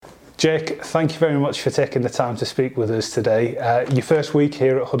Jake, thank you very much for taking the time to speak with us today. Your first week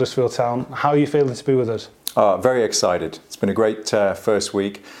here at Huddersfield Town, how are you feeling to be with us? Very excited. It's been a great first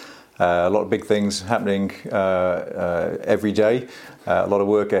week. A lot of big things happening every day. A lot of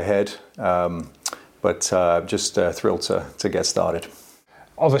work ahead, but just thrilled to get started.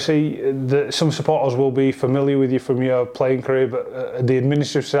 Obviously, some supporters will be familiar with you from your playing career, but the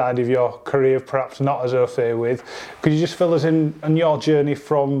administrative side of your career perhaps not as au fait with. Could you just fill us in on your journey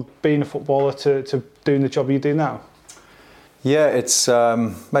from being a footballer to doing the job you do now? Yeah, it's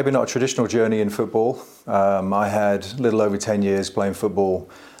maybe not a traditional journey in football. I had a little over 10 years playing football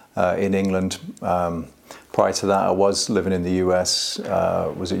in England. Prior to that, I was living in the US,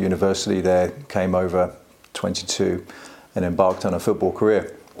 was at university there, came over 22 and embarked on a football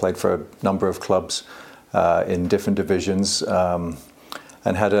career. Played for a number of clubs in different divisions and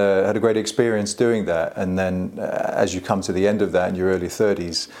had a great experience doing that. And then as you come to the end of that in your early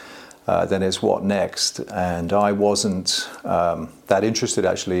 30s, then it's what next? And I wasn't that interested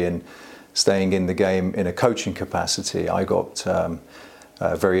actually in staying in the game in a coaching capacity. I got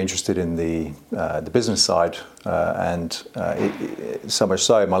very interested in the business side, and so much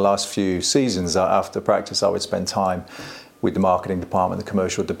so, my last few seasons after practice, I would spend time with the marketing department, the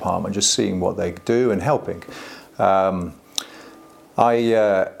commercial department, just seeing what they do and helping. I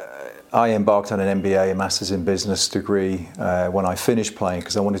embarked on an MBA, a Master's in Business degree, when I finished playing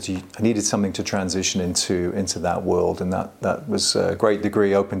because I needed something to transition into that world, and that was a great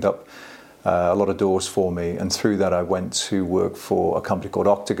degree, opened up a lot of doors for me, and through that I went to work for a company called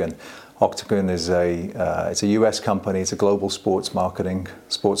Octagon. Octagon is it's a US company. It's a global sports marketing,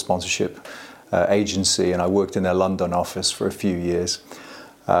 sports sponsorship agency, and I worked in their London office for a few years.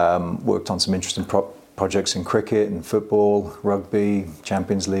 Worked on some interesting projects in cricket and football, rugby,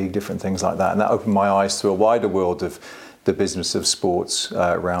 Champions League, different things like that, and that opened my eyes to a wider world of the business of sports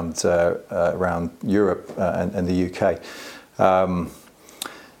around Europe and the UK.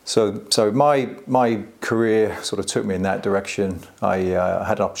 So my career sort of took me in that direction. I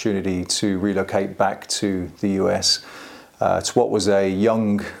had an opportunity to relocate back to the US to what was a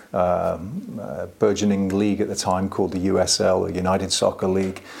young, burgeoning league at the time called the USL, the United Soccer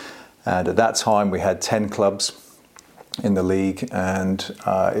League. And at that time we had 10 clubs in the league, and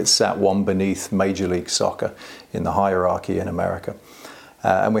it sat one beneath Major League Soccer in the hierarchy in America.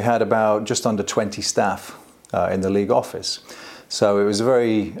 And we had about just under 20 staff in the league office. So it was a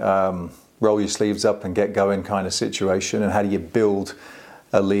very roll your sleeves up and get going kind of situation. And how do you build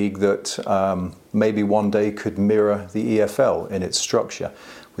a league that maybe one day could mirror the EFL in its structure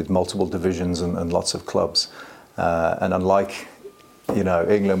with multiple divisions and lots of clubs? And unlike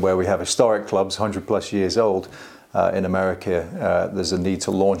England, where we have historic clubs, 100 plus years old, in America there's a need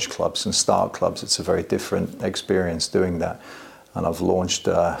to launch clubs and start clubs. It's a very different experience doing that. And I've launched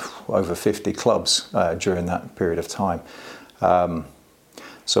over 50 clubs during that period of time.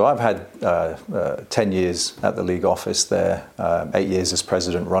 So I've had 10 years at the league office there, 8 years as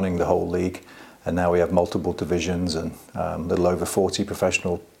president running the whole league, and now we have multiple divisions and a little over 40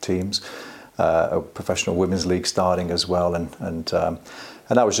 professional teams, a professional women's league starting as well, and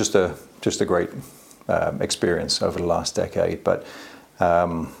that was just a great experience over the last decade. But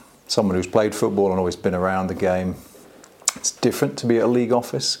someone who's played football and always been around the game, it's different to be at a league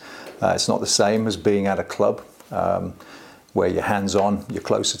office. It's not the same as being at a club. Where you're hands-on, you're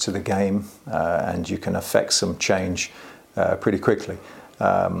closer to the game, and you can affect some change pretty quickly.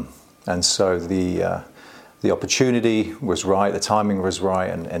 And so the opportunity was right, the timing was right,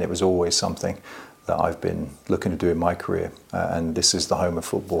 and it was always something that I've been looking to do in my career. And this is the home of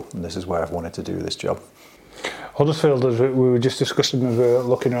football, and this is where I've wanted to do this job. Huddersfield, as we were just discussing as we were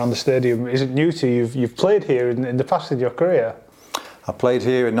looking around the stadium, isn't new to you. You've played here in the past in your career. I played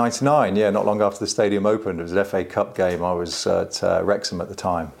here in '99, not long after the stadium opened. It was an FA Cup game. I was at Wrexham at the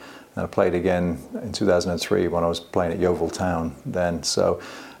time. And I played again in 2003 when I was playing at Yeovil Town then. So,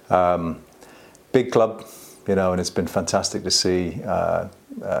 big club, and it's been fantastic to see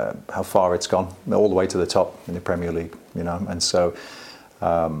how far it's gone, all the way to the top in the Premier League, And so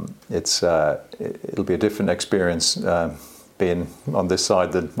it'll be a different experience being on this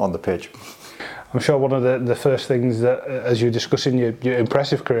side than on the pitch. I'm sure one of the first things that, as you're discussing your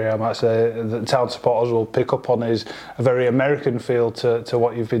impressive career, I might say, that town supporters will pick up on is a very American feel to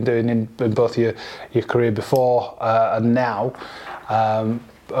what you've been doing in both your career before and now.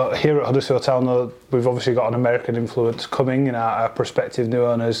 Here at Huddersfield Town, we've obviously got an American influence coming in our prospective new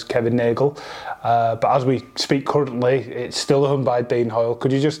owners, Kevin Nagle. But as we speak currently, it's still owned by Dean Hoyle.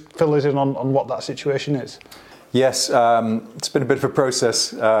 Could you just fill us in on what that situation is? Yes, it's been a bit of a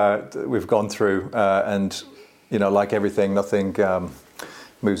process that we've gone through, and like everything, nothing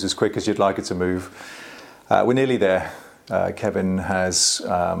moves as quick as you'd like it to move. We're nearly there. Kevin has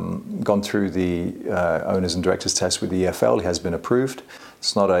gone through the owners and directors test with the EFL. He has been approved.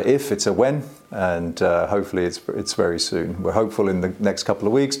 It's not a if, it's a when, and hopefully it's very soon. We're hopeful in the next couple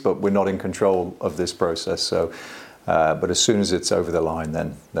of weeks, but we're not in control of this process. So, but as soon as it's over the line,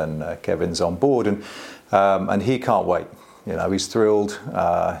 then Kevin's on board, and he can't wait. You know, he's thrilled.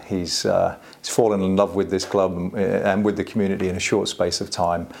 He's fallen in love with this club and with the community in a short space of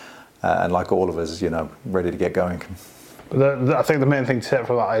time, and like all of us, you know, ready to get going. I think the main thing to take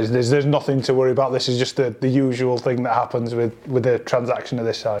from that is there's nothing to worry about. This is just the usual thing that happens with a transaction of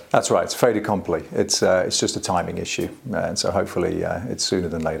this size. That's right. It's fait accompli. It's just a timing issue, and so hopefully it's sooner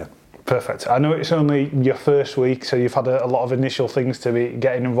than later. Perfect. I know it's only your first week, so you've had a lot of initial things to be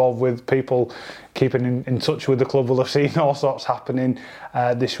getting involved with. People keeping in touch with the club will have seen all sorts happening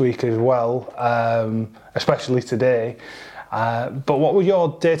this week as well, especially today. But what will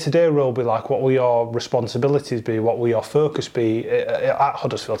your day-to-day role be like? What will your responsibilities be? What will your focus be at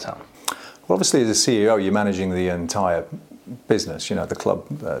Huddersfield Town? Well, obviously, as a CEO, you're managing the entire business. You know, the club,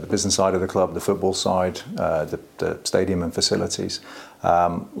 the business side of the club, the football side, the stadium and facilities.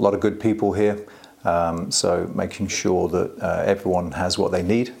 A lot of good people here. So making sure that everyone has what they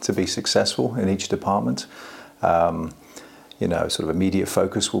need to be successful in each department. You know, sort of immediate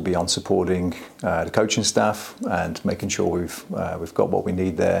focus will be on supporting the coaching staff and making sure we've got what we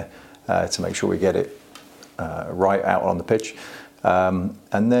need there to make sure we get it right out on the pitch,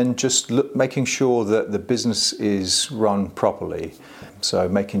 and then just making sure that the business is run properly. So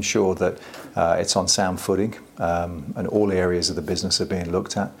making sure that it's on sound footing, and all areas of the business are being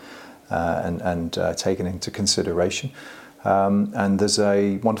looked at and taken into consideration. And there's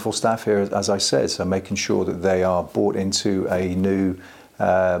a wonderful staff here, as I said, so making sure that they are brought into a new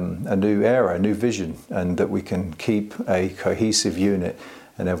era, a new vision, and that we can keep a cohesive unit,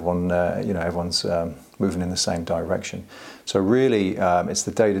 and everyone's moving in the same direction. So really, it's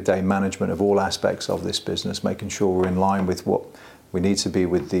the day-to-day management of all aspects of this business, making sure we're in line with what we need to be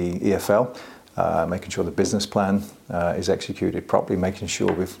with the EFL, making sure the business plan is executed properly, making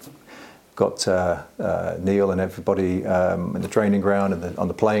sure we've got Neil and everybody in the training ground and on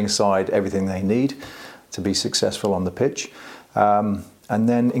the playing side, everything they need to be successful on the pitch. And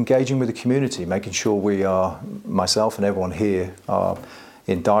then engaging with the community, making sure we are, myself and everyone here, are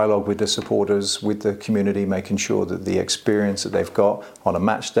in dialogue with the supporters, with the community, making sure that the experience that they've got on a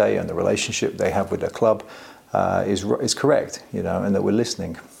match day and the relationship they have with their club is correct, you know, and that we're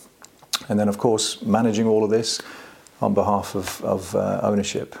listening. And then, of course, managing all of this on behalf of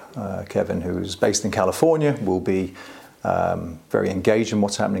ownership. Kevin, who's based in California, will be very engaged in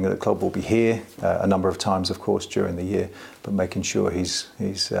what's happening at the club, will be here a number of times, of course, during the year, but making sure he's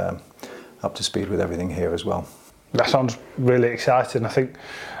up to speed with everything here as well. That sounds really exciting. I think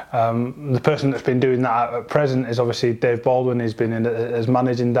the person that's been doing that at present is obviously Dave Baldwin. He's been in as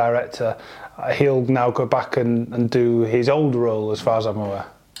managing director. He'll now go back and do his old role, as far as I'm aware.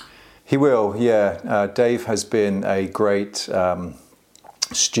 He will, yeah. Dave has been a great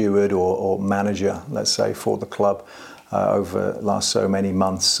steward or manager, let's say, for the club over the last so many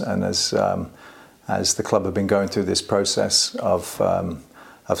months, and as the club have been going through this process of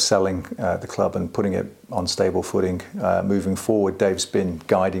selling the club and putting it on stable footing, moving forward, Dave's been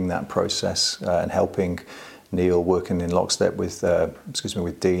guiding that process and helping Neil, working in lockstep with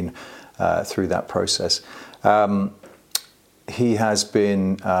Dean through that process. He has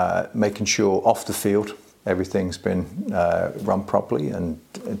been making sure off the field everything's been run properly, and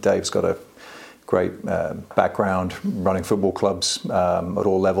Dave's got a great background running football clubs at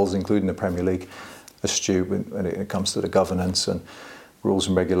all levels, including the Premier League, astute when it comes to the governance and rules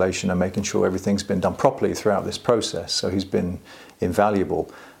and regulation and making sure everything's been done properly throughout this process. So he's been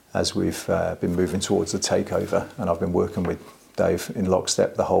invaluable as we've been moving towards the takeover, and I've been working with Dave in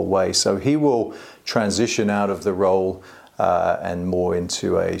lockstep the whole way. So he will transition out of the role and more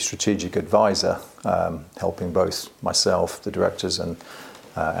into a strategic advisor, helping both myself, the directors, and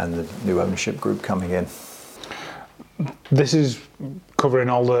the new ownership group coming in. This is covering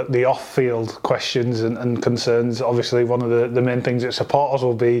all the off-field questions and concerns. Obviously, one of the main things that supporters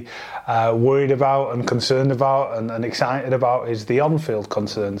will be worried about and concerned about and excited about is the on-field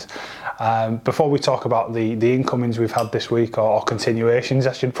concerns. Before we talk about the incomings we've had this week, or continuations,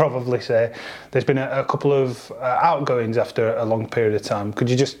 I should probably say, there's been a couple of outgoings after a long period of time. Could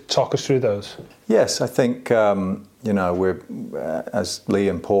you just talk us through those? Yes, I think, we're, as Lee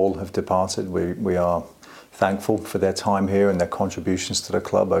and Paul have departed, we are thankful for their time here and their contributions to the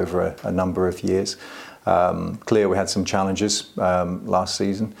club over a number of years. Clear we had some challenges last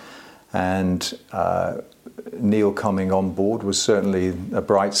season, and Neil coming on board was certainly a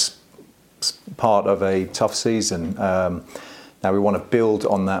bright part of a tough season. Now we want to build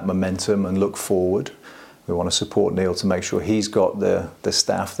on that momentum and look forward. We want to support Neil to make sure he's got the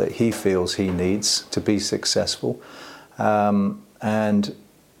staff that he feels he needs to be successful. And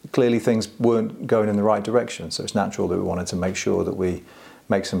clearly things weren't going in the right direction, so it's natural that we wanted to make sure that we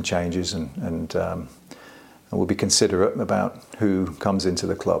make some changes and we'll be considerate about who comes into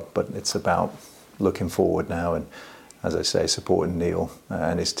the club. But it's about looking forward now and, as I say, supporting Neil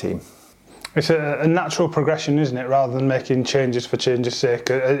and his team. It's a natural progression, isn't it, rather than making changes for change's sake.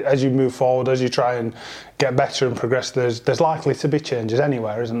 As you move forward, as you try and get better and progress, there's likely to be changes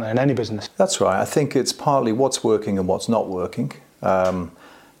anywhere, isn't there, in any business? That's right. I think it's partly what's working and what's not working.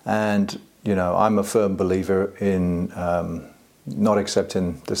 And, you know, I'm a firm believer in not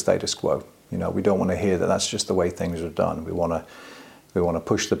accepting the status quo. You know, we don't want to hear that that's just the way things are done. We want to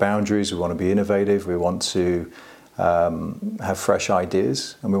push the boundaries. We want to be innovative. We want to have fresh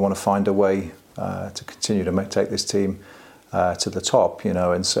ideas, and we want to find a way to continue to take this team to the top. You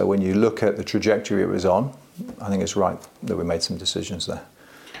know, and so when you look at the trajectory it was on, I think it's right that we made some decisions there.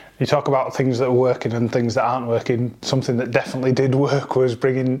 You talk about things that are working and things that aren't working. Something that definitely did work was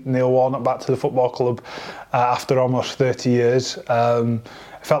bringing Neil Warnock back to the football club after almost 30 years. It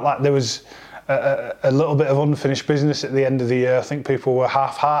felt like there was a little bit of unfinished business at the end of the year. I think people were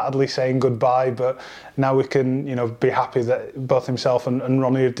half-heartedly saying goodbye, but now we can, you know, be happy that both himself and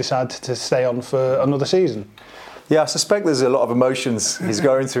Ronnie have decided to stay on for another season. Yeah, I suspect there's a lot of emotions he's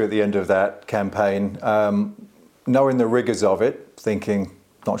going through at the end of that campaign, knowing the rigours of it, thinking,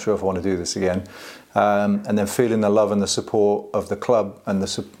 not sure if I want to do this again, and then feeling the love and the support of the club and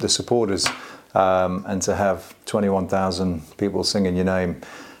the supporters, and to have 21,000 people singing your name,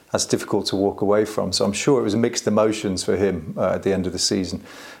 that's difficult to walk away from. So I'm sure it was mixed emotions for him at the end of the season,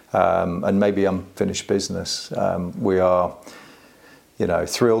 and maybe unfinished business. We are, you know,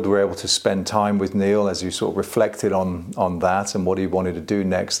 thrilled we're able to spend time with Neil as you sort of reflected on that and what he wanted to do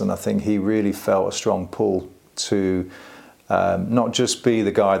next. And I think he really felt a strong pull to not just be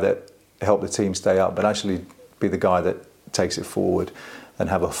the guy that helped the team stay up, but actually be the guy that takes it forward and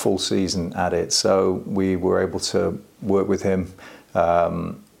have a full season at it. So we were able to work with him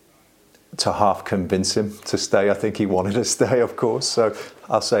to half convince him to stay. I think he wanted to stay, of course, so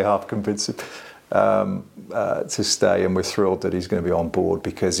I'll say half convince him to stay, and we're thrilled that he's going to be on board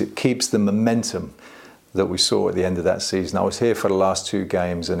because it keeps the momentum that we saw at the end of that season. I was here for the last 2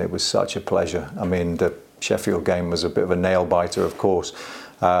 games and it was such a pleasure. I mean, the Sheffield game was a bit of a nail-biter, of course,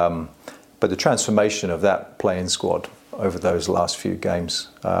 but the transformation of that playing squad over those last few games,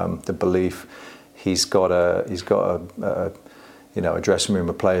 the belief he's got a you know, a dressing room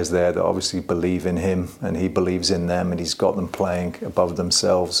of players there that obviously believe in him and he believes in them, and he's got them playing above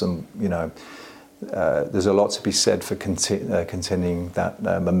themselves, and you know, there's a lot to be said for continuing that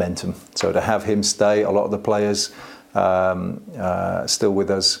momentum. So to have him stay, a lot of the players still with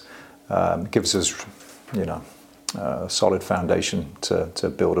us, gives us, you know, a solid foundation to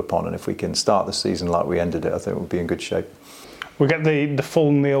build upon, and if we can start the season like we ended it, I think we'll be in good shape. We get the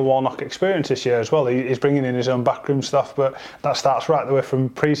full Neil Warnock experience this year as well. He's bringing in his own backroom staff, but that starts right the way from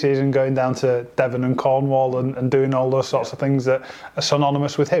pre-season, going down to Devon and Cornwall and doing all those sorts of things that are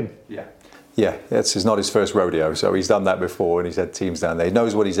synonymous with him. Yeah, it's not his first rodeo, so he's done that before and he's had teams down there. He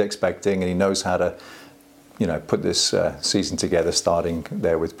knows what he's expecting and he knows how to, you know, put this season together, starting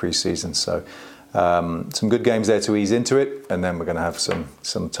there with pre-season. So some good games there to ease into it, and then we're going to have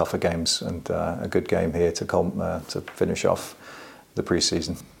some tougher games and a good game here to finish off the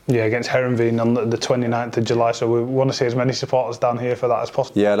pre-season. Yeah, against Heronveen on the 29th of July, so we want to see as many supporters down here for that as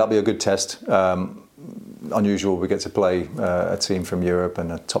possible. Yeah, that'll be a good test. Unusual, we get to play a team from Europe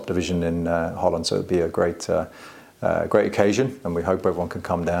and a top division in Holland, so it'll be a great occasion, and we hope everyone can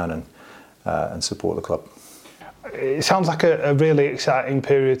come down and support the club. It sounds like a really exciting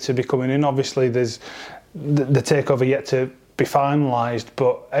period to be coming in. Obviously, there's the takeover yet to be finalised,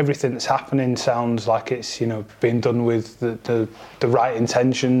 but everything that's happening sounds like it's, you know, being done with the right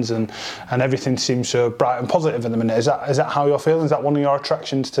intentions, and everything seems so bright and positive at the minute. Is that how you're feeling? Is that one of your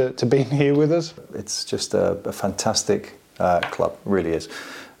attractions to being here with us? It's just a fantastic club, really is.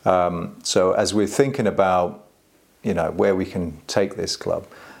 So as we're thinking about, you know, where we can take this club,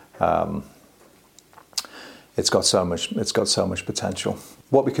 it's got so much potential.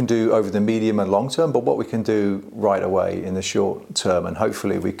 What we can do over the medium and long term, but what we can do right away in the short term, and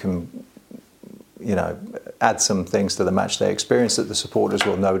hopefully we can, you know, add some things to the match day experience that the supporters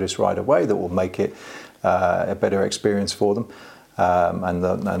will notice right away, that will make it a better experience for them,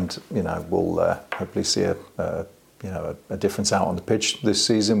 and you know, we'll hopefully see a a difference out on the pitch this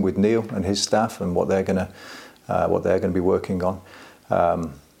season with Neil and his staff and what they're going to be working on.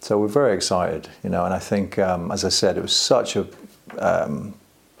 So we're very excited, and I think, as I said, it was such a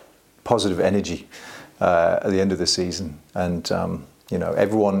positive energy at the end of the season, and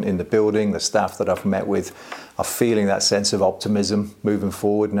everyone in the building, the staff that I've met with, are feeling that sense of optimism moving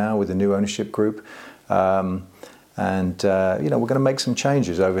forward now with the new ownership group. We're going to make some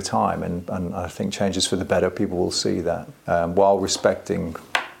changes over time, and I think changes for the better. People will see that, while respecting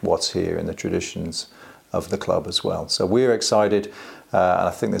what's here and the traditions of the club as well. So we're excited, and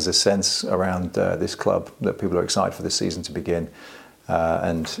I think there's a sense around this club that people are excited for the season to begin,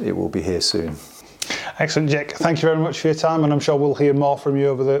 and it will be here soon. Excellent, Jack. Thank you very much for your time, and I'm sure we'll hear more from you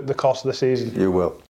over the course of the season. You will.